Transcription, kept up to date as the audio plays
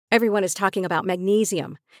Everyone is talking about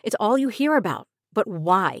magnesium. It's all you hear about. But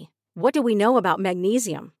why? What do we know about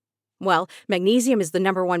magnesium? Well, magnesium is the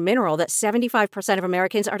number one mineral that 75% of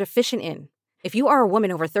Americans are deficient in. If you are a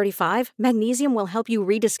woman over 35, magnesium will help you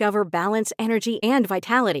rediscover balance, energy, and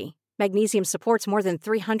vitality. Magnesium supports more than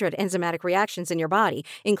 300 enzymatic reactions in your body,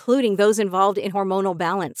 including those involved in hormonal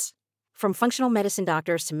balance. From functional medicine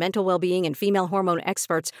doctors to mental well-being and female hormone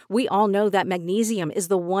experts, we all know that magnesium is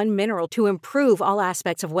the one mineral to improve all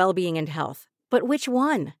aspects of well-being and health. But which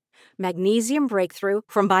one? Magnesium Breakthrough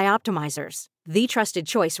from Bioptimizers, the trusted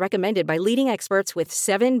choice recommended by leading experts with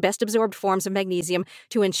 7 best-absorbed forms of magnesium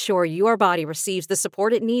to ensure your body receives the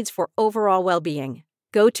support it needs for overall well-being.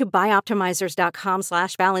 Go to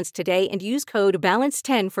bioptimizers.com/balance today and use code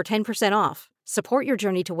BALANCE10 for 10% off. Support your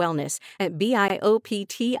journey to wellness at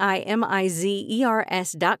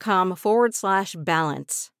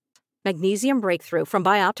bioptimizers.com/balance. Magnesium Breakthrough from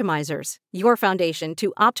Bioptimizers, your foundation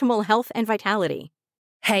to optimal health and vitality.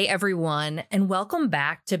 Hey everyone, and welcome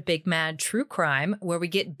back to Big Mad True Crime, where we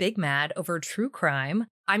get big mad over true crime.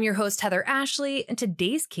 I'm your host, Heather Ashley, and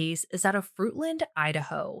today's case is out of Fruitland,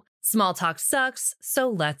 Idaho. Small talk sucks, so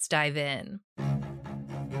let's dive in.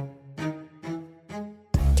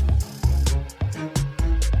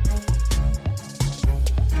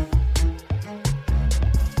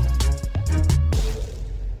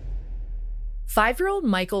 5-year-old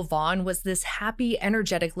Michael Vaughan was this happy,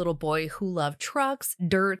 energetic little boy who loved trucks,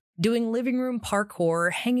 dirt, doing living room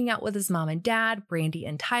parkour, hanging out with his mom and dad, Brandy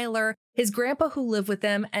and Tyler, his grandpa who lived with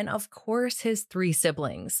him, and of course his 3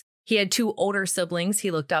 siblings. He had 2 older siblings he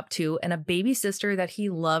looked up to and a baby sister that he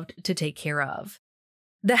loved to take care of.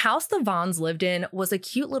 The house the Vaughns lived in was a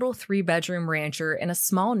cute little 3-bedroom rancher in a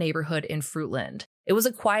small neighborhood in Fruitland. It was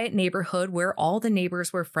a quiet neighborhood where all the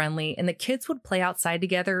neighbors were friendly and the kids would play outside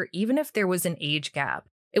together even if there was an age gap.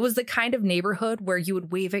 It was the kind of neighborhood where you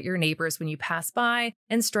would wave at your neighbors when you pass by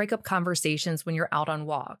and strike up conversations when you're out on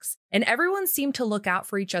walks. And everyone seemed to look out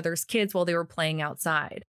for each other's kids while they were playing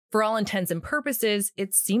outside. For all intents and purposes,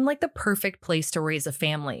 it seemed like the perfect place to raise a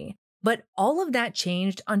family. But all of that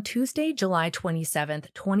changed on Tuesday, July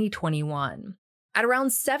 27th, 2021. At around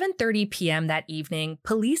 7:30 p.m. that evening,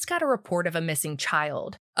 police got a report of a missing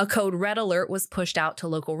child. A code red alert was pushed out to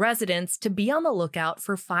local residents to be on the lookout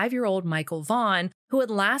for 5-year-old Michael Vaughan, who had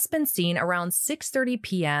last been seen around 6:30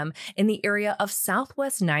 p.m. in the area of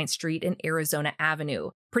Southwest 9th Street and Arizona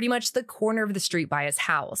Avenue, pretty much the corner of the street by his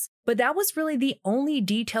house. But that was really the only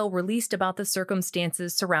detail released about the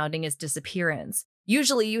circumstances surrounding his disappearance.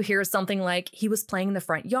 Usually you hear something like, he was playing in the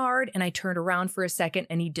front yard and I turned around for a second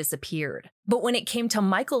and he disappeared. But when it came to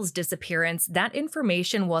Michael's disappearance, that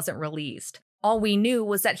information wasn't released. All we knew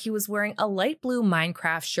was that he was wearing a light blue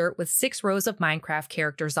Minecraft shirt with 6 rows of Minecraft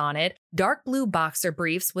characters on it, dark blue boxer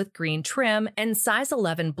briefs with green trim, and size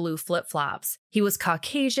 11 blue flip-flops. He was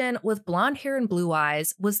Caucasian with blonde hair and blue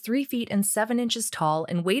eyes, was 3 feet and 7 inches tall,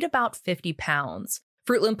 and weighed about 50 pounds.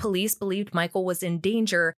 Fruitland police believed Michael was in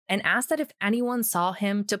danger and asked that if anyone saw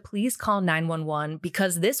him to please call 911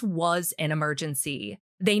 because this was an emergency.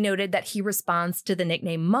 They noted that he responds to the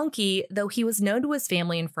nickname Monkey, though he was known to his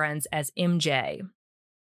family and friends as MJ.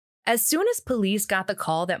 As soon as police got the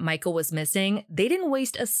call that Michael was missing, they didn't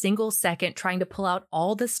waste a single second trying to pull out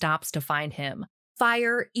all the stops to find him.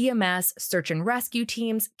 Fire, EMS, search and rescue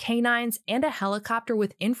teams, canines, and a helicopter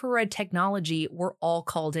with infrared technology were all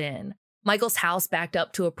called in. Michael's house backed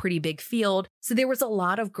up to a pretty big field, so there was a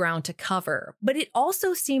lot of ground to cover, but it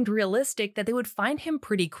also seemed realistic that they would find him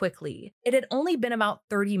pretty quickly. It had only been about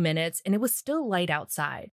 30 minutes and it was still light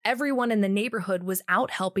outside. Everyone in the neighborhood was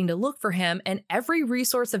out helping to look for him, and every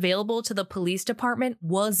resource available to the police department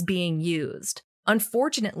was being used.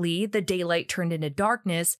 Unfortunately, the daylight turned into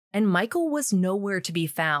darkness and Michael was nowhere to be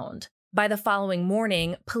found. By the following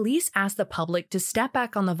morning, police asked the public to step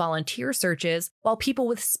back on the volunteer searches while people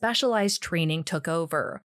with specialized training took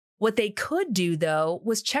over. What they could do, though,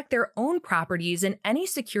 was check their own properties and any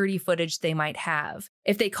security footage they might have.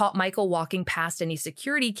 If they caught Michael walking past any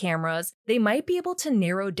security cameras, they might be able to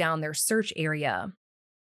narrow down their search area.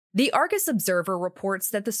 The Argus Observer reports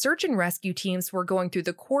that the search and rescue teams were going through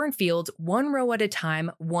the cornfields 1 row at a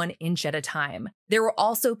time, 1 inch at a time. There were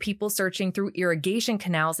also people searching through irrigation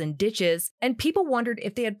canals and ditches, and people wondered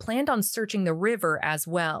if they had planned on searching the river as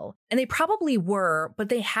well. And they probably were, but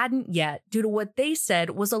they hadn't yet due to what they said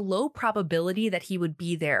was a low probability that he would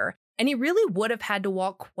be there. And he really would have had to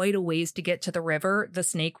walk quite a ways to get to the river, the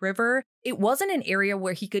Snake River. It wasn't an area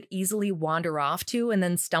where he could easily wander off to and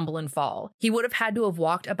then stumble and fall. He would have had to have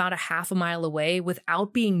walked about a half a mile away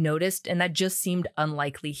without being noticed, and that just seemed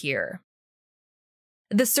unlikely here.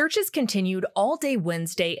 The searches continued all day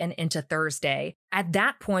Wednesday and into Thursday. At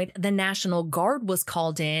that point, the National Guard was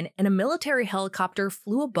called in and a military helicopter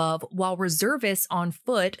flew above while reservists on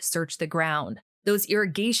foot searched the ground. Those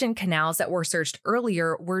irrigation canals that were searched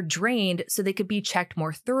earlier were drained so they could be checked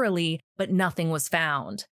more thoroughly, but nothing was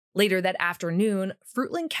found. Later that afternoon,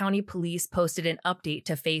 Fruitland County Police posted an update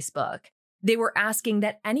to Facebook. They were asking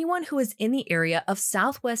that anyone who is in the area of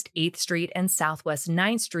Southwest 8th Street and Southwest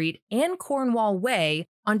 9th Street and Cornwall Way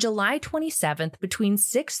on July 27th between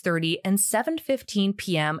 6:30 and 7:15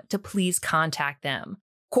 p.m. to please contact them.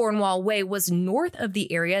 Cornwall Way was north of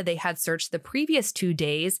the area they had searched the previous 2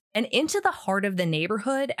 days and into the heart of the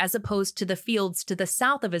neighborhood as opposed to the fields to the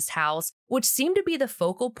south of his house, which seemed to be the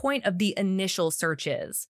focal point of the initial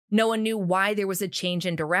searches. No one knew why there was a change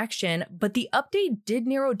in direction, but the update did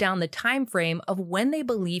narrow down the time frame of when they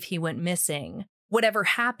believe he went missing. Whatever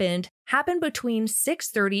happened between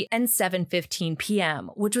 6:30 and 7:15 p.m.,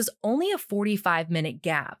 which was only a 45-minute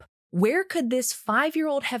gap. Where could this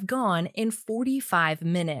 5-year-old have gone in 45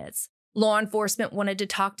 minutes? Law enforcement wanted to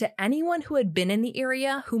talk to anyone who had been in the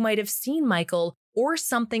area who might have seen Michael or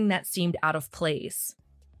something that seemed out of place.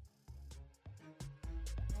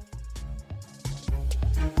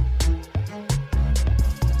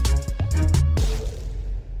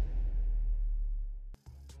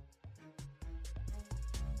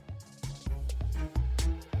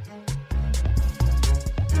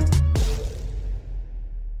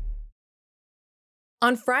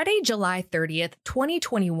 On Friday, July 30th,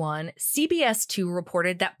 2021, CBS 2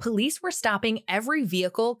 reported that police were stopping every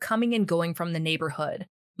vehicle coming and going from the neighborhood,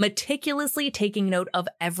 meticulously taking note of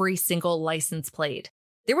every single license plate.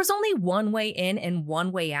 There was only one way in and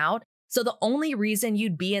one way out, so the only reason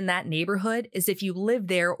you'd be in that neighborhood is if you lived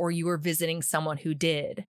there or you were visiting someone who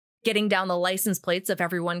did. Getting down the license plates of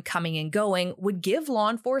everyone coming and going would give law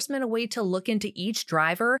enforcement a way to look into each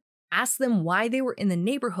driver, ask them why they were in the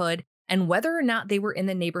neighborhood, and whether or not they were in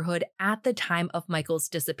the neighborhood at the time of Michael's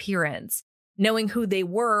disappearance. Knowing who they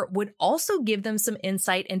were would also give them some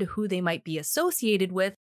insight into who they might be associated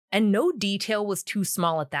with, and no detail was too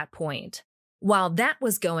small at that point. While that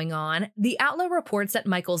was going on, the outlet reports that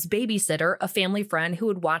Michael's babysitter, a family friend who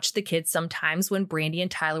would watch the kids sometimes when Brandy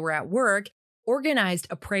and Tyler were at work, organized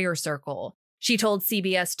a prayer circle. She told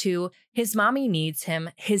CBS 2, "His mommy needs him,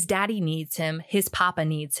 his daddy needs him, his papa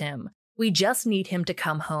needs him. We just need him to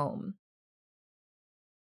come home."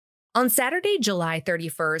 On Saturday, July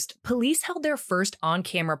 31st, police held their first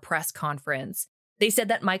on-camera press conference. They said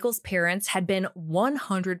that Michael's parents had been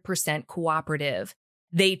 100% cooperative.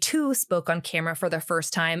 They too spoke on camera for the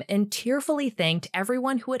first time and tearfully thanked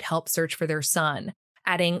everyone who had helped search for their son,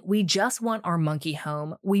 adding, "We just want our monkey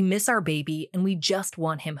home, we miss our baby, and we just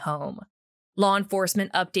want him home." Law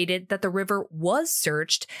enforcement updated that the river was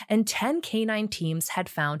searched and 10 canine teams had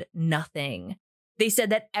found nothing. They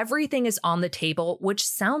said that everything is on the table, which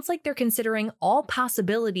sounds like they're considering all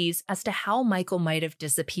possibilities as to how Michael might have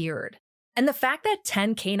disappeared. And the fact that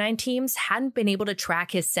 10 canine teams hadn't been able to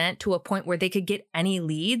track his scent to a point where they could get any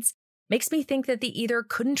leads makes me think that they either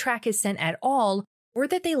couldn't track his scent at all or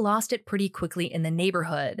that they lost it pretty quickly in the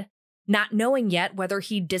neighborhood. Not knowing yet whether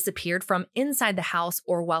he disappeared from inside the house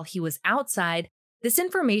or while he was outside, this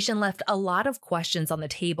information left a lot of questions on the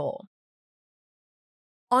table.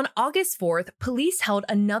 On August 4th, police held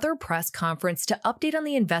another press conference to update on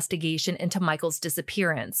the investigation into Michael's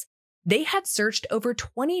disappearance. They had searched over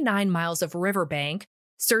 29 miles of riverbank,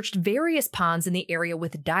 searched various ponds in the area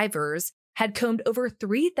with divers, had combed over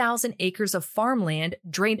 3,000 acres of farmland,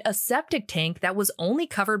 drained a septic tank that was only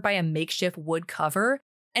covered by a makeshift wood cover,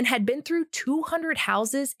 and had been through 200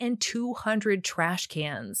 houses and 200 trash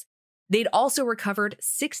cans. They'd also recovered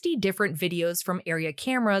 60 different videos from area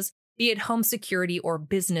cameras, be it home security or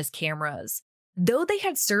business cameras. Though they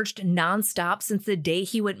had searched nonstop since the day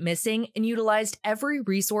he went missing and utilized every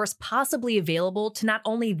resource possibly available to not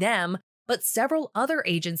only them, but several other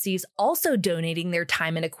agencies also donating their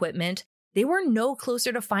time and equipment, they were no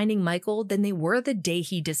closer to finding Michael than they were the day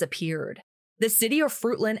he disappeared. The city of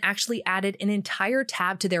Fruitland actually added an entire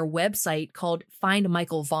tab to their website called Find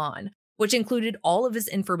Michael Vaughan, which included all of his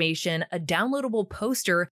information, a downloadable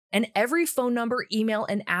poster, and every phone number, email,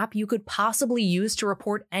 and app you could possibly use to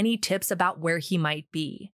report any tips about where he might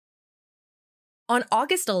be. On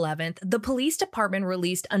August 11th, the police department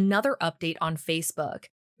released another update on Facebook.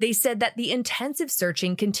 They said that the intensive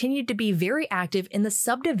searching continued to be very active in the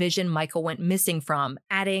subdivision Michael went missing from,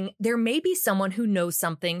 adding, "There may be someone who knows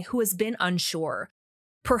something who has been unsure,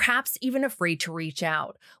 perhaps even afraid to reach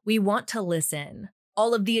out. We want to listen."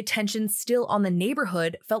 All of the attention still on the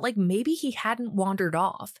neighborhood felt like maybe he hadn't wandered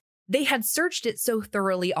off. They had searched it so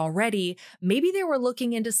thoroughly already, maybe they were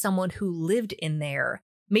looking into someone who lived in there.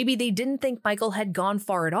 Maybe they didn't think Michael had gone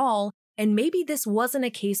far at all, and maybe this wasn't a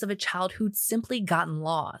case of a child who'd simply gotten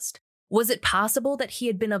lost. Was it possible that he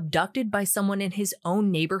had been abducted by someone in his own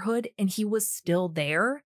neighborhood and he was still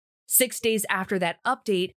there? 6 days after that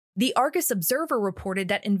update, the Argus Observer reported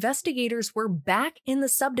that investigators were back in the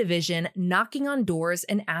subdivision knocking on doors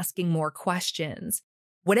and asking more questions.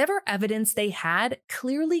 Whatever evidence they had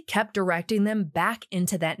clearly kept directing them back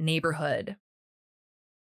into that neighborhood.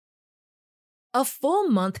 A full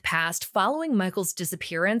month passed following Michael's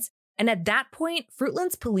disappearance, and at that point,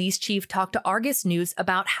 Fruitland's police chief talked to Argus News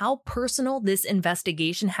about how personal this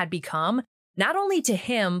investigation had become, not only to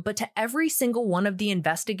him, but to every single one of the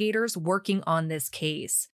investigators working on this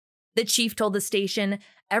case. The chief told the station,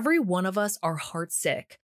 "Every one of us are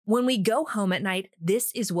heartsick. When we go home at night,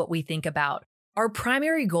 this is what we think about. Our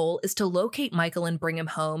primary goal is to locate Michael and bring him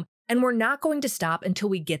home, and we're not going to stop until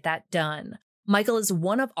we get that done. Michael is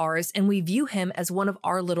one of ours, and we view him as one of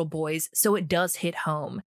our little boys, so it does hit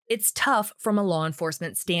home. It's tough from a law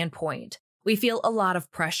enforcement standpoint. We feel a lot of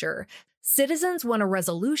pressure. Citizens want a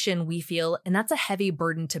resolution, we feel, and that's a heavy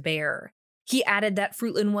burden to bear." He added that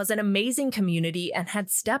Fruitland was an amazing community and had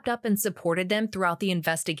stepped up and supported them throughout the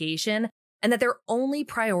investigation, and that their only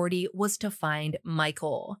priority was to find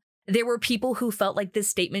Michael. There were people who felt like this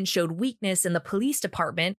statement showed weakness in the police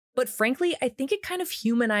department, but frankly, I think it kind of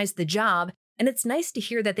humanized the job, and it's nice to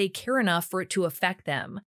hear that they care enough for it to affect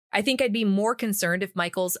them. I think I'd be more concerned if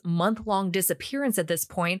Michael's month-long disappearance at this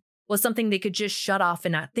point was something they could just shut off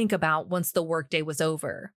and not think about once the workday was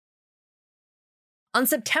over. On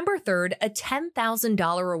September 3rd, a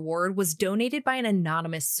 $10,000 award was donated by an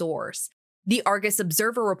anonymous source. The Argus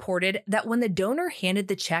Observer reported that when the donor handed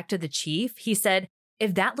the check to the chief, he said,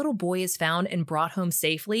 "If that little boy is found and brought home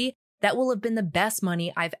safely, that will have been the best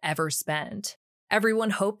money I've ever spent." Everyone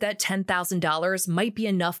hoped that $10,000 might be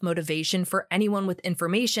enough motivation for anyone with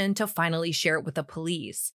information to finally share it with the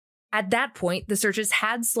police. At that point, the searches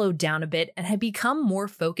had slowed down a bit and had become more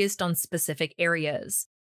focused on specific areas.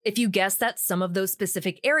 If you guessed that some of those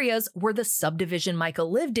specific areas were the subdivision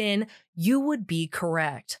Michael lived in, you would be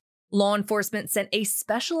correct. Law enforcement sent a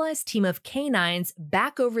specialized team of canines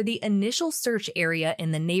back over the initial search area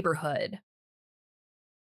in the neighborhood.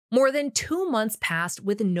 More than 2 months passed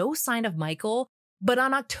with no sign of Michael, but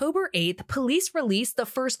on October 8th, police released the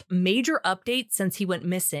first major update since he went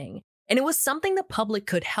missing, and it was something the public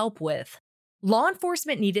could help with. Law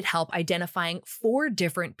enforcement needed help identifying 4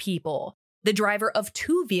 different people, the driver of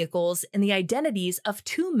 2 vehicles, and the identities of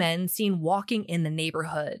 2 men seen walking in the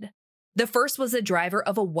neighborhood. The first was the driver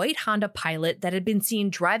of a white Honda Pilot that had been seen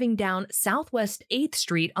driving down Southwest 8th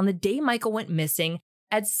Street on the day Michael went missing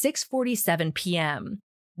at 6:47 p.m.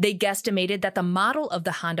 They guesstimated that the model of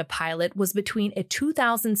the Honda Pilot was between a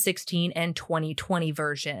 2016 and 2020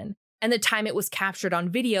 version, and the time it was captured on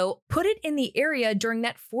video put it in the area during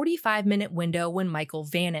that 45-minute window when Michael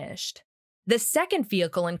vanished. The second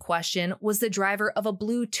vehicle in question was the driver of a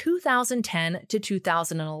blue 2010 to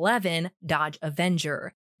 2011 Dodge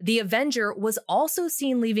Avenger. The Avenger was also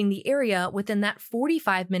seen leaving the area within that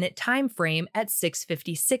 45-minute time frame at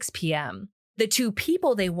 6:56 p.m. The 2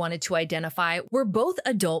 people they wanted to identify were both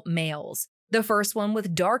adult males. The first one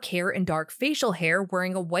with dark hair and dark facial hair,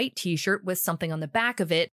 wearing a white t-shirt with something on the back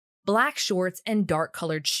of it, black shorts, and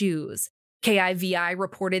dark-colored shoes. KIVI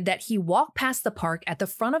reported that he walked past the park at the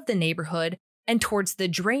front of the neighborhood and towards the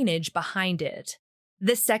drainage behind it.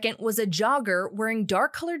 The second was a jogger wearing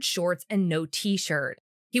dark-colored shorts and no t-shirt.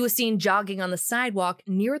 He was seen jogging on the sidewalk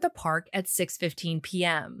near the park at 6:15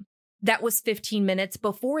 p.m. That was 15 minutes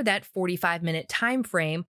before that 45-minute time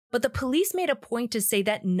frame, but the police made a point to say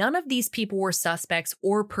that none of these people were suspects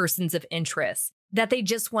or persons of interest, that they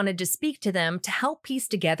just wanted to speak to them to help piece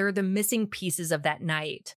together the missing pieces of that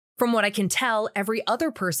night. From what I can tell, every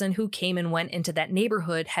other person who came and went into that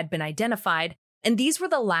neighborhood had been identified, and these were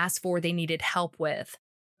the last 4 they needed help with.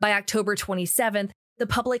 By October 27th, the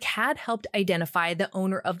public had helped identify the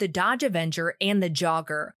owner of the Dodge Avenger and the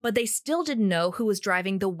jogger, but they still didn't know who was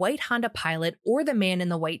driving the white Honda Pilot or the man in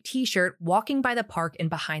the white t-shirt walking by the park and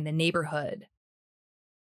behind the neighborhood.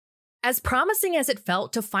 As promising as it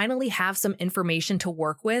felt to finally have some information to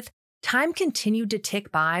work with, time continued to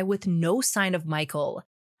tick by with no sign of Michael.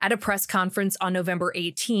 At a press conference on November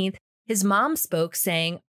 18th, his mom spoke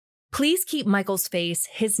saying, "Please keep Michael's face,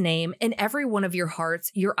 his name, in every one of your hearts,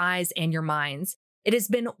 your eyes, and your minds. It has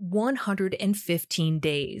been 115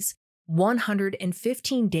 days.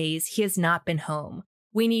 115 days he has not been home.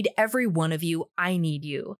 We need every one of you. I need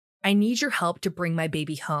you. I need your help to bring my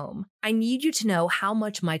baby home. I need you to know how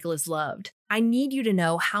much Michael is loved. I need you to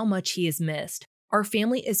know how much he is missed. Our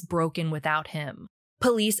family is broken without him.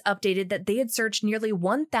 Police updated that they had searched nearly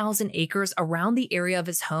 1,000 acres around the area of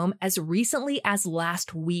his home as recently as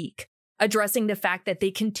last week, addressing the fact that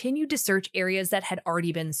they continued to search areas that had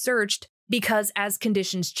already been searched because as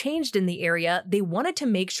conditions changed in the area, they wanted to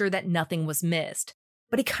make sure that nothing was missed.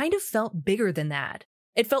 But it kind of felt bigger than that.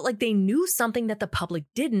 It felt like they knew something that the public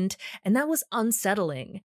didn't, and that was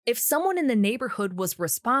unsettling. If someone in the neighborhood was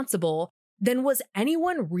responsible, then was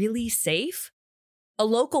anyone really safe? A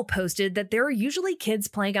local posted that there are usually kids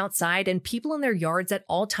playing outside and people in their yards at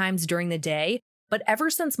all times during the day, but ever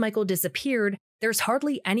since Michael disappeared, there's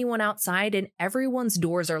hardly anyone outside and everyone's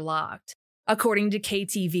doors are locked. According to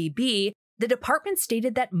KTVB, the department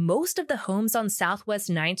stated that most of the homes on Southwest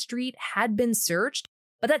 9th Street had been searched,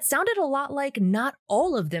 but that sounded a lot like not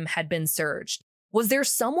all of them had been searched. Was there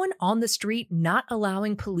someone on the street not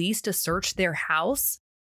allowing police to search their house?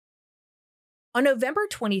 On November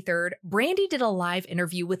 23rd, Brandy did a live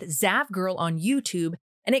interview with Zav Girl on YouTube,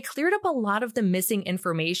 and it cleared up a lot of the missing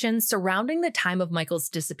information surrounding the time of Michael's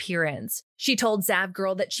disappearance. She told Zav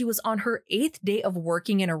Girl that she was on her 8th day of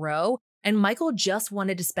working in a row, and Michael just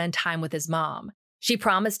wanted to spend time with his mom. She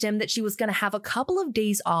promised him that she was going to have a couple of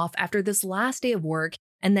days off after this last day of work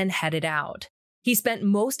and then headed out. He spent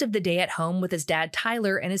most of the day at home with his dad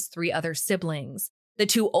Tyler and his 3 other siblings. The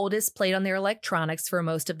 2 oldest played on their electronics for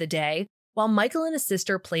most of the day, while Michael and his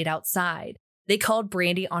sister played outside. They called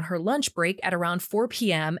Brandy on her lunch break at around 4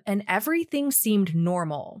 p.m. and everything seemed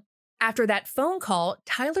normal. After that phone call,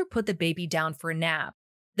 Tyler put the baby down for a nap.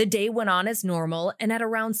 The day went on as normal, and at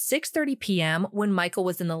around 6:30 p.m., when Michael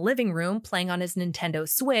was in the living room playing on his Nintendo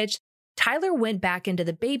Switch, Tyler went back into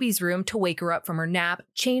the baby's room to wake her up from her nap,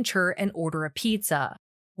 change her, and order a pizza.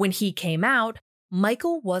 When he came out,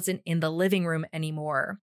 Michael wasn't in the living room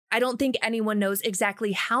anymore. I don't think anyone knows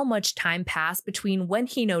exactly how much time passed between when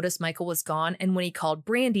he noticed Michael was gone and when he called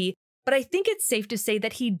Brandy, but I think it's safe to say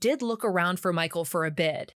that he did look around for Michael for a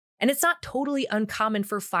bit. And it's not totally uncommon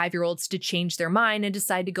for 5-year-olds to change their mind and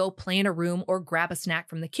decide to go play in a room or grab a snack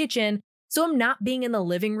from the kitchen, so him not being in the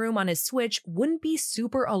living room on his Switch wouldn't be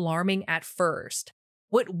super alarming at first.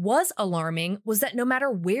 What was alarming was that no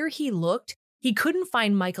matter where he looked, he couldn't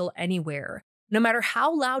find Michael anywhere. No matter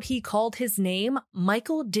how loud he called his name,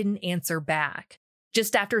 Michael didn't answer back.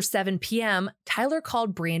 Just after 7 p.m., Tyler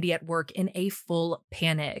called Brandy at work in a full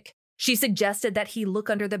panic. She suggested that he look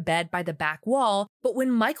under the bed by the back wall, but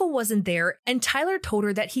when Michael wasn't there and Tyler told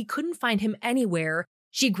her that he couldn't find him anywhere,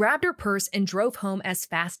 she grabbed her purse and drove home as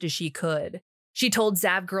fast as she could. She told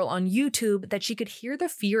Zav Girl on YouTube that she could hear the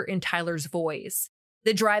fear in Tyler's voice.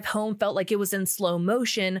 The drive home felt like it was in slow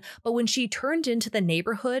motion, but when she turned into the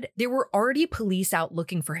neighborhood, there were already police out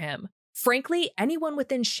looking for him. Frankly, anyone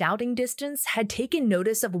within shouting distance had taken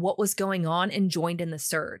notice of what was going on and joined in the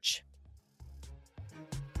search.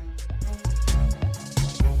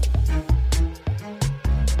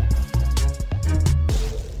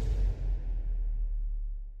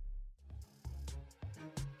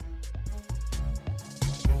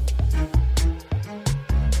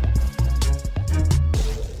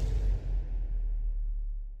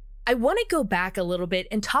 I want to go back a little bit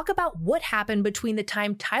and talk about what happened between the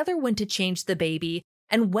time Tyler went to change the baby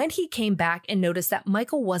and when he came back and noticed that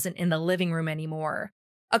Michael wasn't in the living room anymore.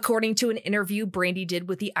 According to an interview Brandy did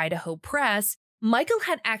with the Idaho Press, Michael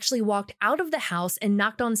had actually walked out of the house and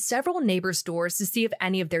knocked on several neighbors' doors to see if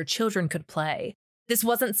any of their children could play. This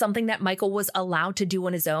wasn't something that Michael was allowed to do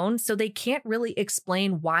on his own, so they can't really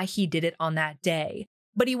explain why he did it on that day.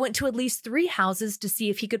 But he went to at least 3 houses to see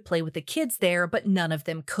if he could play with the kids there, but none of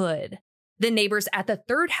them could. The neighbors at the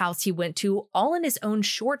 3rd house he went to, all in his own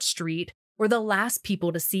short street, were the last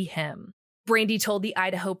people to see him. Brandy told the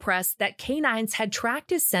Idaho Press that canines had tracked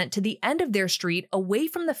his scent to the end of their street away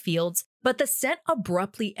from the fields, but the scent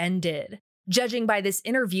abruptly ended. Judging by this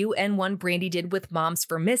interview and one Brandy did with Moms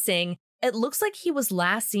for Missing, it looks like he was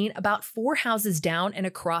last seen about 4 houses down and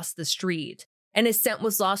across the street. And his scent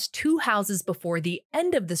was lost 2 houses before the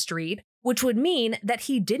end of the street, which would mean that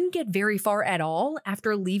he didn't get very far at all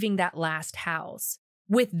after leaving that last house.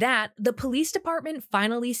 With that, the police department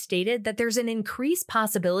finally stated that there's an increased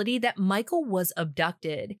possibility that Michael was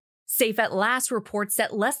abducted. Safe at Last reports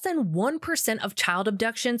that less than 1% of child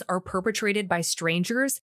abductions are perpetrated by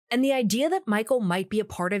strangers, and the idea that Michael might be a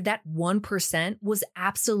part of that 1% was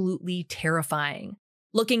absolutely terrifying.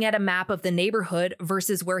 Looking at a map of the neighborhood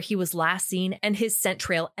versus where he was last seen and his scent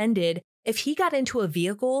trail ended, if he got into a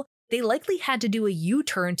vehicle, they likely had to do a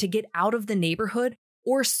U-turn to get out of the neighborhood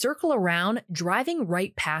or circle around, driving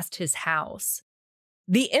right past his house.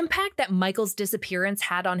 The impact that Michael's disappearance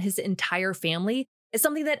had on his entire family is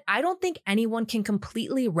something that I don't think anyone can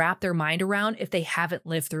completely wrap their mind around if they haven't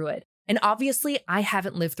lived through it. And obviously, I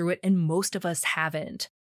haven't lived through it, and most of us haven't.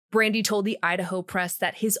 Brandy told the Idaho Press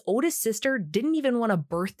that his oldest sister didn't even want a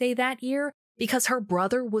birthday that year because her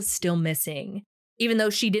brother was still missing. Even though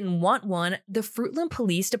she didn't want one, the Fruitland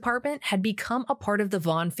Police Department had become a part of the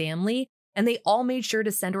Vaughan family, and they all made sure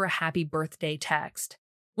to send her a happy birthday text.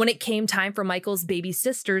 When it came time for Michael's baby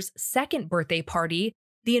sister's second birthday party,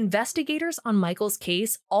 the investigators on Michael's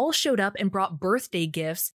case all showed up and brought birthday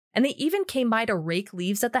gifts, and they even came by to rake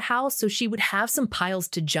leaves at the house so she would have some piles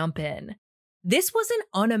to jump in. This was an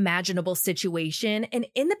unimaginable situation, and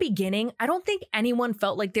in the beginning, I don't think anyone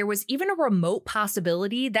felt like there was even a remote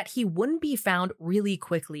possibility that he wouldn't be found really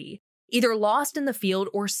quickly, either lost in the field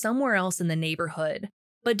or somewhere else in the neighborhood.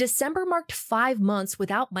 But December marked 5 months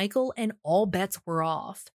without Michael, and all bets were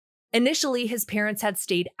off. Initially, his parents had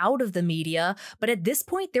stayed out of the media, but at this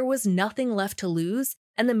point, there was nothing left to lose,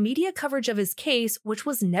 and the media coverage of his case, which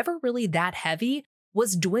was never really that heavy,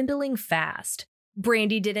 was dwindling fast.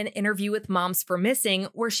 Brandy did an interview with Moms for Missing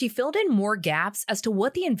where she filled in more gaps as to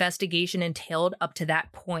what the investigation entailed up to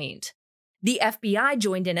that point. The FBI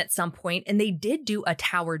joined in at some point, and they did do a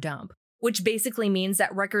tower dump, which basically means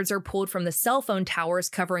that records are pulled from the cell phone towers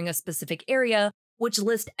covering a specific area, which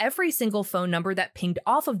list every single phone number that pinged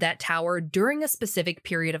off of that tower during a specific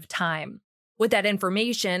period of time. With that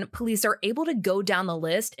information, police are able to go down the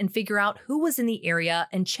list and figure out who was in the area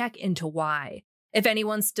and check into why. If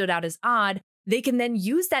anyone stood out as odd, they can then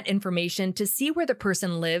use that information to see where the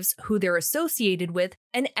person lives, who they're associated with,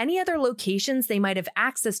 and any other locations they might have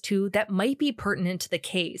access to that might be pertinent to the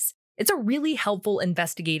case. It's a really helpful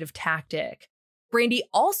investigative tactic. Brandy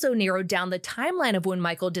also narrowed down the timeline of when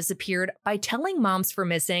Michael disappeared by telling Moms for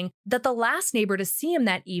Missing that the last neighbor to see him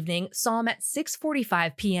that evening saw him at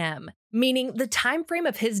 6:45 p.m., meaning the time frame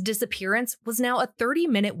of his disappearance was now a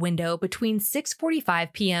 30-minute window between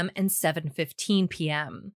 6:45 p.m. and 7:15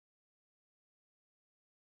 p.m.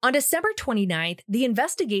 On December 29th, the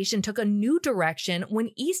investigation took a new direction when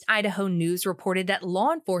East Idaho News reported that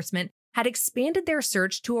law enforcement had expanded their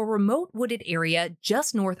search to a remote wooded area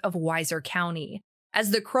just north of Weiser County. As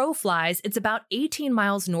the crow flies, it's about 18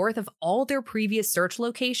 miles north of all their previous search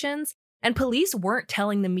locations, and police weren't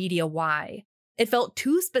telling the media why. It felt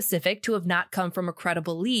too specific to have not come from a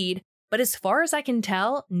credible lead, but as far as I can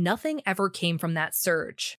tell, nothing ever came from that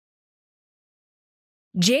search.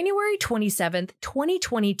 January 27th,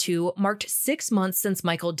 2022 marked 6 months since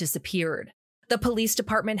Michael disappeared. The police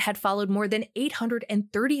department had followed more than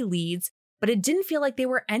 830 leads, but it didn't feel like they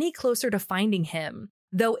were any closer to finding him,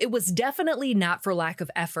 though it was definitely not for lack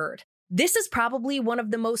of effort. This is probably one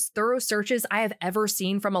of the most thorough searches I have ever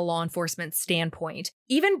seen from a law enforcement standpoint,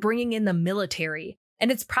 even bringing in the military,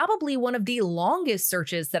 and it's probably one of the longest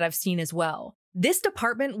searches that I've seen as well. This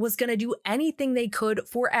department was going to do anything they could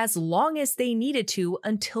for as long as they needed to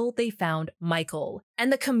until they found Michael, and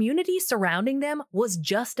the community surrounding them was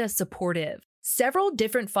just as supportive. Several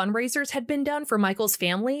different fundraisers had been done for Michael's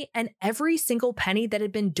family, and every single penny that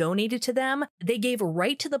had been donated to them, they gave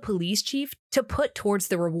right to the police chief to put towards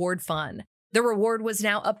the reward fund. The reward was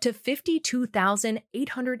now up to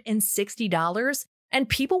 $52,860, and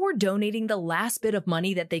people were donating the last bit of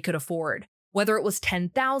money that they could afford, whether it was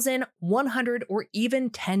 $10,000, $100, or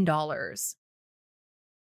even $10.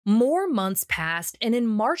 More months passed, and in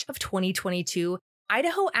March of 2022,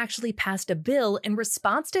 Idaho actually passed a bill in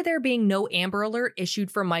response to there being no Amber Alert issued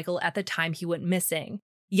for Michael at the time he went missing.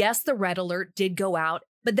 Yes, the Red Alert did go out,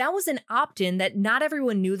 but that was an opt-in that not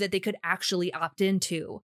everyone knew that they could actually opt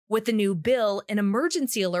into. With the new bill, an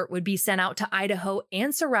emergency alert would be sent out to Idaho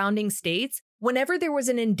and surrounding states whenever there was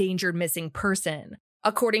an endangered missing person.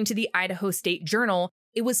 According to the Idaho State Journal,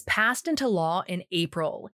 it was passed into law in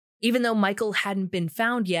April. Even though Michael hadn't been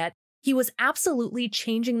found yet, he was absolutely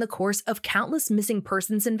changing the course of countless missing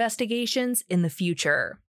persons investigations in the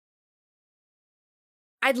future.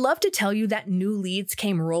 I'd love to tell you that new leads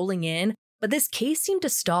came rolling in, but this case seemed to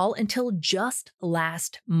stall until just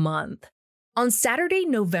last month. On Saturday,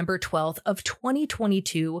 November 12th of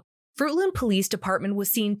 2022, Fruitland Police Department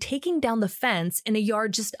was seen taking down the fence in a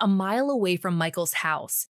yard just a mile away from Michael's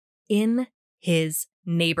house, in his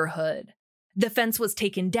neighborhood. The fence was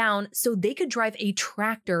taken down so they could drive a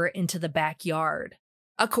tractor into the backyard.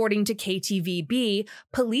 According to KTVB,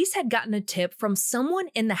 police had gotten a tip from someone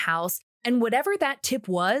in the house, and whatever that tip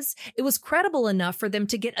was, it was credible enough for them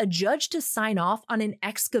to get a judge to sign off on an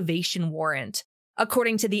excavation warrant.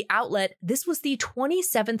 According to the outlet, this was the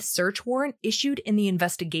 27th search warrant issued in the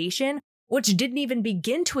investigation, which didn't even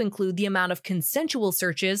begin to include the amount of consensual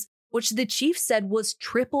searches, which the chief said was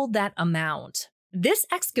triple that amount. This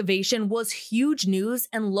excavation was huge news,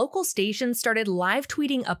 and local stations started live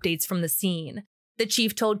tweeting updates from the scene. The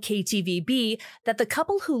chief told KTVB that the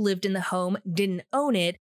couple who lived in the home didn't own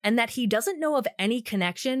it and that he doesn't know of any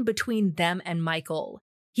connection between them and Michael.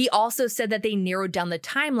 He also said that they narrowed down the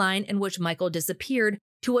timeline in which Michael disappeared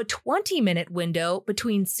to a 20-minute window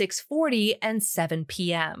between 6:40 and 7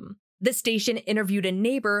 p.m. The station interviewed a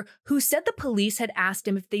neighbor who said the police had asked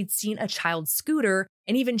him if they'd seen a child's scooter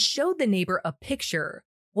and even showed the neighbor a picture.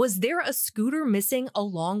 Was there a scooter missing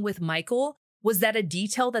along with Michael? Was that a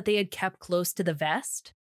detail that they had kept close to the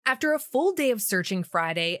vest? After a full day of searching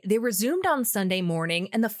Friday, they resumed on Sunday morning,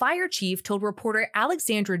 and the fire chief told reporter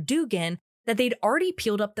Alexandra Dugan that they'd already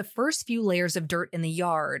peeled up the first few layers of dirt in the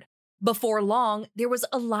yard. Before long, there was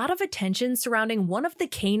a lot of attention surrounding one of the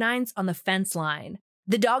canines on the fence line.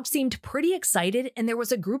 The dog seemed pretty excited, and there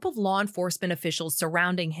was a group of law enforcement officials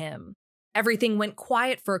surrounding him. Everything went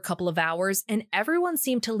quiet for a couple of hours, and everyone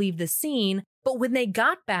seemed to leave the scene, but when they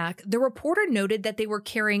got back, the reporter noted that they were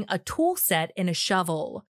carrying a tool set and a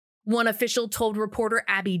shovel. One official told reporter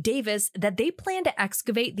Abby Davis that they planned to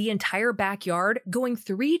excavate the entire backyard, going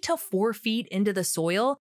 3 to 4 feet into the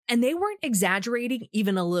soil, and they weren't exaggerating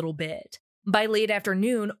even a little bit. By late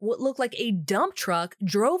afternoon, what looked like a dump truck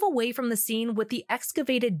drove away from the scene with the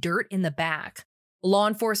excavated dirt in the back. Law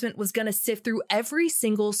enforcement was going to sift through every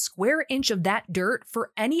single square inch of that dirt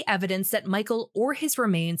for any evidence that Michael or his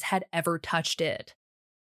remains had ever touched it.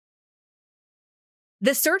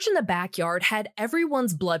 The search in the backyard had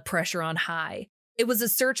everyone's blood pressure on high. It was a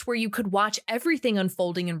search where you could watch everything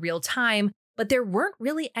unfolding in real time, but there weren't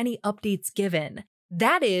really any updates given.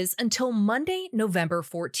 That is, until Monday, November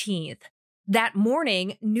 14th. That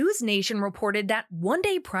morning, News Nation reported that one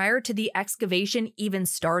day prior to the excavation even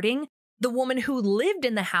starting, the woman who lived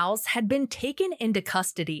in the house had been taken into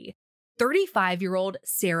custody, 35-year-old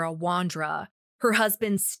Sarah Wandra. Her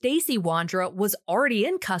husband, Stacy Wandra, was already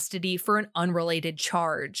in custody for an unrelated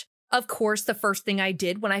charge. Of course, the first thing I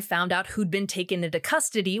did when I found out who'd been taken into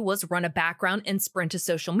custody was run a background and sprint to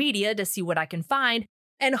social media to see what I can find,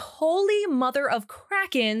 and holy mother of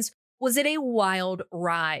Krakens, was it a wild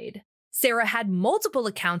ride. Sarah had multiple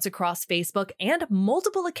accounts across Facebook and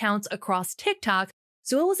multiple accounts across TikTok,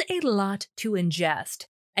 so it was a lot to ingest.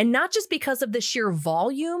 And not just because of the sheer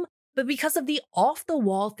volume, but because of the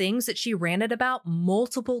off-the-wall things that she ranted about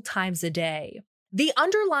multiple times a day. The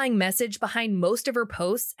underlying message behind most of her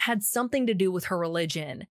posts had something to do with her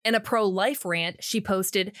religion. In a pro-life rant, she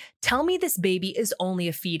posted, "Tell me this baby is only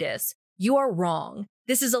a fetus. You are wrong.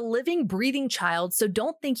 This is a living, breathing child, so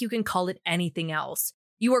don't think you can call it anything else.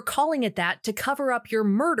 You are calling it that to cover up your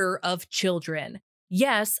murder of children.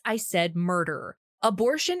 Yes, I said murder.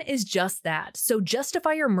 Abortion is just that, so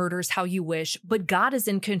justify your murders how you wish, but God is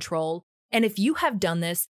in control, and if you have done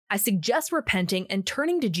this, I suggest repenting and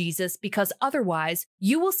turning to Jesus, because otherwise,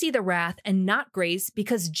 you will see the wrath and not grace,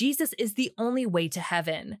 because Jesus is the only way to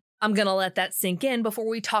heaven." I'm gonna let that sink in before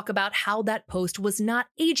we talk about how that post was not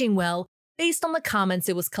aging well based on the comments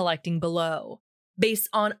it was collecting below. Based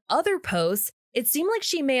on other posts, it seemed like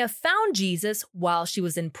she may have found Jesus while she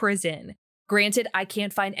was in prison. Granted, I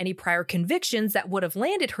can't find any prior convictions that would have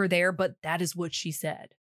landed her there, but that is what she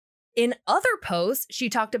said. In other posts, she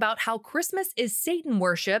talked about how Christmas is Satan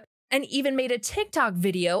worship and even made a TikTok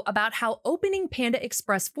video about how opening Panda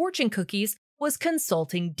Express fortune cookies was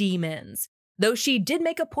consulting demons. Though she did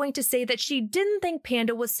make a point to say that she didn't think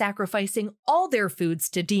Panda was sacrificing all their foods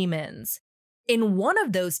to demons. In one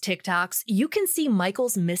of those TikToks, you can see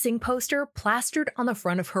Michael's missing poster plastered on the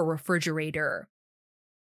front of her refrigerator.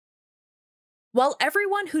 While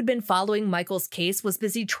everyone who'd been following Michael's case was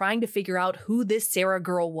busy trying to figure out who this Sarah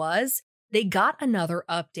girl was, they got another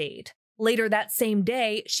update. Later that same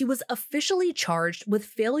day, she was officially charged with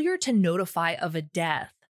failure to notify of a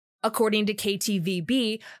death. According to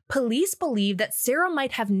KTVB, police believe that Sarah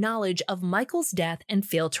might have knowledge of Michael's death and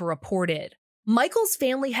failed to report it. Michael's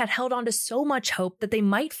family had held on to so much hope that they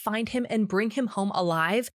might find him and bring him home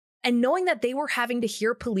alive, and knowing that they were having to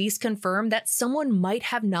hear police confirm that someone might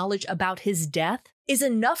have knowledge about his death is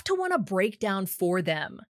enough to want to break down for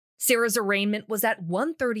them. Sarah's arraignment was at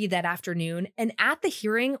 1:30 that afternoon, and at the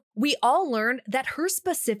hearing, we all learned that her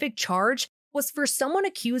specific charge was for someone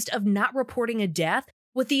accused of not reporting a death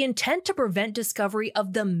with the intent to prevent discovery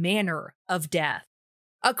of the manner of death.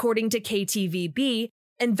 According to KTVB,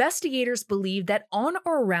 investigators believe that on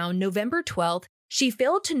or around November 12th, she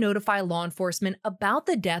failed to notify law enforcement about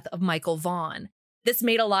the death of Michael Vaughan. This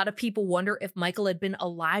made a lot of people wonder if Michael had been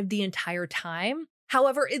alive the entire time.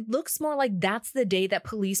 However, it looks more like that's the day that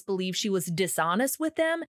police believe she was dishonest with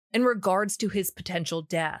them in regards to his potential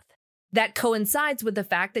death. That coincides with the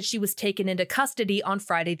fact that she was taken into custody on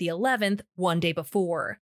Friday the 11th, one day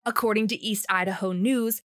before. According to East Idaho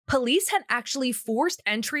News, police had actually forced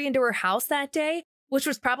entry into her house that day, which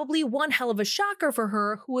was probably one hell of a shocker for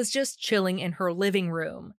her, who was just chilling in her living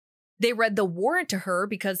room. They read the warrant to her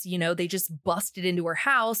because, they just busted into her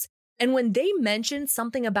house, and when they mentioned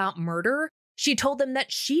something about murder, she told them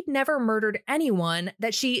that she'd never murdered anyone,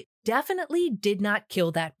 that she definitely did not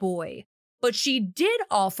kill that boy. But she did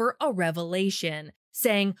offer a revelation,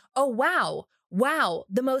 saying, "Oh, wow,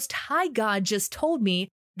 the Most High God just told me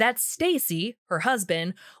that Stacy, her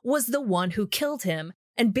husband, was the one who killed him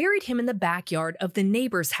and buried him in the backyard of the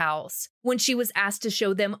neighbor's house." When she was asked to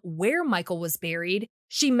show them where Michael was buried,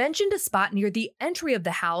 she mentioned a spot near the entry of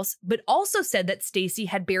the house, but also said that Stacy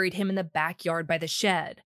had buried him in the backyard by the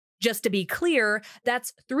shed. Just to be clear,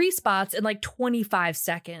 that's 3 spots in like 25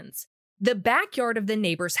 seconds. The backyard of the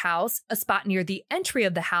neighbor's house, a spot near the entry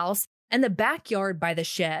of the house, and the backyard by the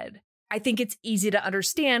shed. I think it's easy to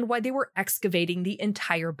understand why they were excavating the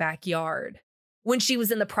entire backyard. When she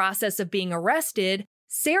was in the process of being arrested,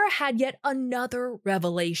 Sarah had yet another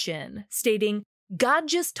revelation, stating, "God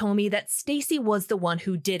just told me that Stacy was the one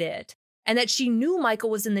who did it, and that she knew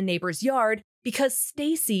Michael was in the neighbor's yard because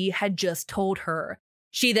Stacy had just told her."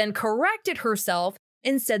 She then corrected herself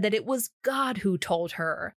and said that it was God who told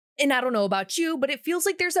her. And I don't know about you, but it feels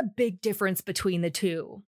like there's a big difference between the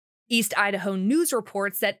two. East Idaho News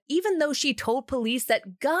reports that even though she told police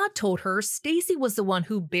that God told her Stacy was the one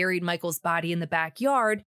who buried Michael's body in the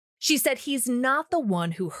backyard, she said he's not the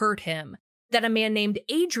one who hurt him, that a man named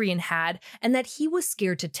Adrian had, and that he was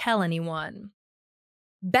scared to tell anyone.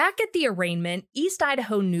 Back at the arraignment, East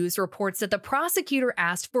Idaho News reports that the prosecutor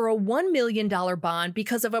asked for a $1 million bond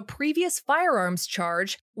because of a previous firearms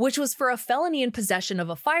charge, which was for a felony in possession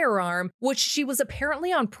of a firearm, which she was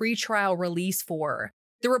apparently on pretrial release for.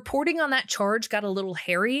 The reporting on that charge got a little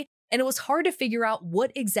hairy, and it was hard to figure out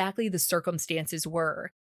what exactly the circumstances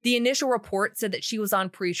were. The initial report said that she was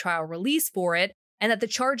on pretrial release for it, and that the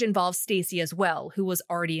charge involved Stacy as well, who was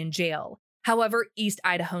already in jail. However, East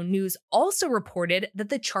Idaho News also reported that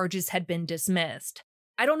the charges had been dismissed.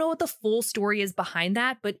 I don't know what the full story is behind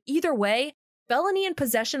that, but either way, felony in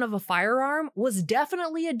possession of a firearm was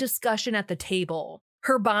definitely a discussion at the table.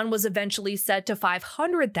 Her bond was eventually set to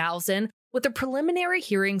 $500,000, with a preliminary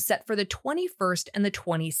hearing set for the 21st and the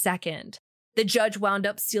 22nd. The judge wound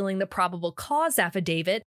up sealing the probable cause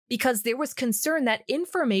affidavit because there was concern that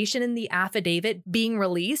information in the affidavit being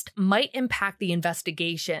released might impact the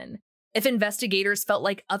investigation. If investigators felt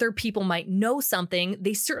like other people might know something,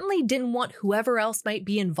 they certainly didn't want whoever else might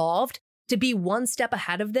be involved to be one step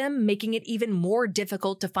ahead of them, making it even more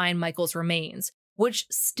difficult to find Michael's remains, which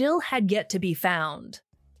still had yet to be found.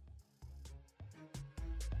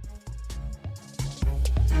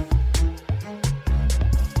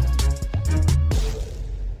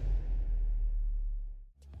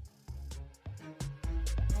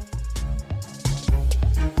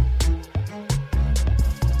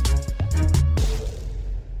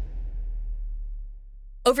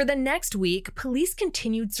 Over the next week, police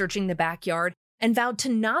continued searching the backyard and vowed to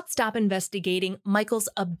not stop investigating Michael's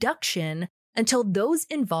abduction until those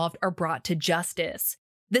involved are brought to justice.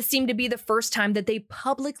 This seemed to be the first time that they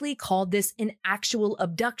publicly called this an actual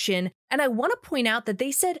abduction, and I want to point out that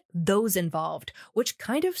they said those involved, which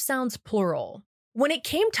kind of sounds plural. When it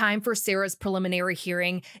came time for Sarah's preliminary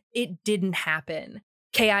hearing, it didn't happen.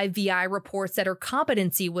 KIVI reports that her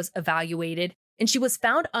competency was evaluated, and she was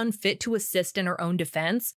found unfit to assist in her own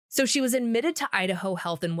defense, so she was admitted to Idaho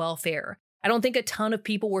Health and Welfare. I don't think a ton of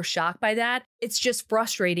people were shocked by that. It's just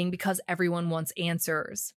frustrating because everyone wants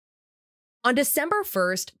answers. On December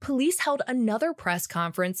 1st, police held another press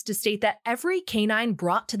conference to state that every canine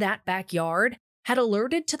brought to that backyard had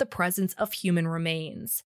alerted to the presence of human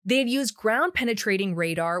remains. They had used ground-penetrating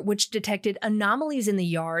radar, which detected anomalies in the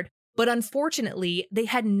yard, but unfortunately, they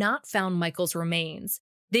had not found Michael's remains.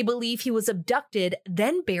 They believe he was abducted,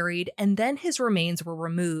 then buried, and then his remains were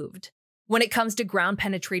removed. When it comes to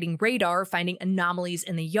ground-penetrating radar finding anomalies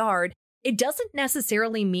in the yard, it doesn't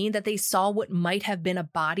necessarily mean that they saw what might have been a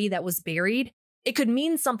body that was buried. It could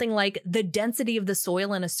mean something like the density of the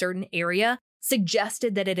soil in a certain area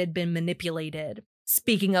suggested that it had been manipulated.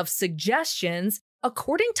 Speaking of suggestions,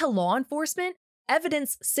 according to law enforcement,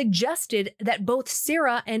 evidence suggested that both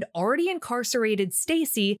Sarah and already incarcerated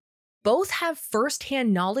Stacy both have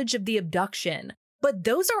firsthand knowledge of the abduction, but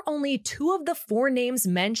those are only 2 of the 4 names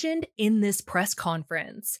mentioned in this press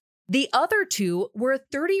conference. The other 2 were a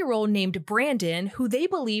 30-year-old named Brandon, who they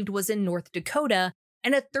believed was in North Dakota,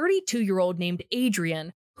 and a 32-year-old named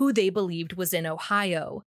Adrian, who they believed was in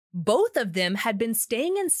Ohio. Both of them had been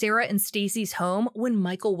staying in Sarah and Stacy's home when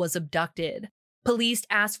Michael was abducted. Police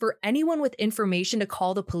asked for anyone with information to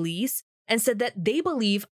call the police and said that they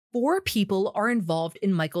believe 4 people are involved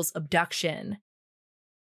in Michael's abduction.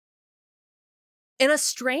 In a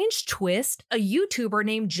strange twist, a YouTuber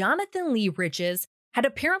named Jonathan Lee Riches had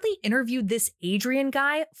apparently interviewed this Adrian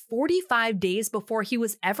guy 45 days before he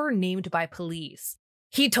was ever named by police.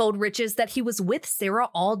 He told Riches that he was with Sarah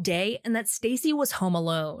all day and that Stacy was home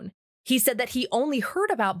alone. He said that he only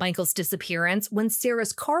heard about Michael's disappearance when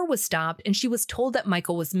Sarah's car was stopped and she was told that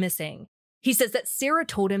Michael was missing. He says that Sarah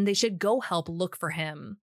told him they should go help look for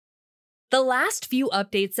him. The last few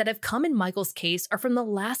updates that have come in Michael's case are from the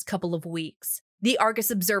last couple of weeks. The Argus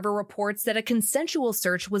Observer reports that a consensual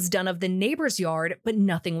search was done of the neighbor's yard, but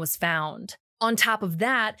nothing was found. On top of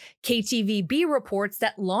that, KTVB reports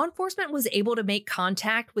that law enforcement was able to make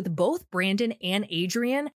contact with both Brandon and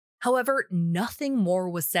Adrian. However, nothing more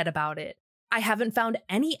was said about it. I haven't found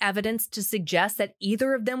any evidence to suggest that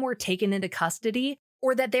either of them were taken into custody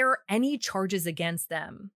or that there are any charges against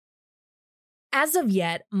them. As of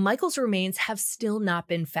yet, Michael's remains have still not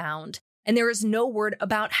been found, and there is no word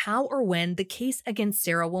about how or when the case against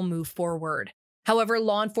Sarah will move forward. However,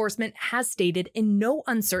 law enforcement has stated in no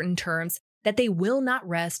uncertain terms that they will not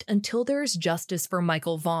rest until there is justice for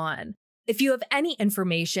Michael Vaughan. If you have any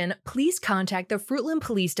information, please contact the Fruitland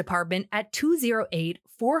Police Department at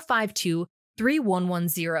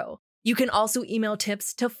 208-452-3110. You can also email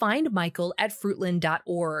tips to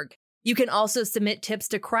findmichael@fruitland.org. You can also submit tips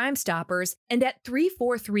to Crime Stoppers and at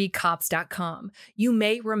 343cops.com. You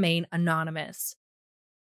may remain anonymous.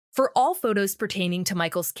 For all photos pertaining to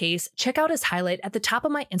Michael's case, check out his highlight at the top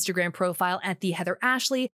of my Instagram profile at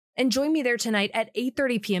 @TheHeatherAshley and join me there tonight at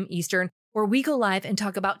 8:30 p.m. Eastern, where we go live and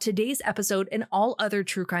talk about today's episode and all other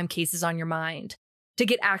true crime cases on your mind. To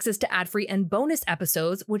get access to ad-free and bonus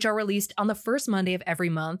episodes, which are released on the first Monday of every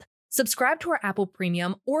month, subscribe to our Apple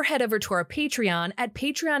Premium or head over to our Patreon at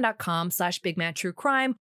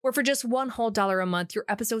patreon.com/BigMadTrueCrime, where for just $1 a month, your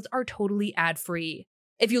episodes are totally ad-free.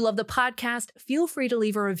 If you love the podcast, feel free to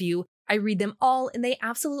leave a review. I read them all and they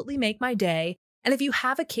absolutely make my day. And if you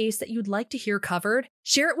have a case that you'd like to hear covered,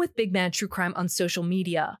 share it with Big Mad True Crime on social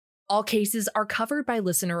media. All cases are covered by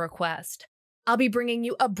listener request. I'll be bringing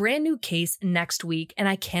you a brand new case next week, and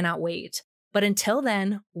I cannot wait. But until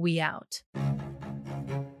then, we out.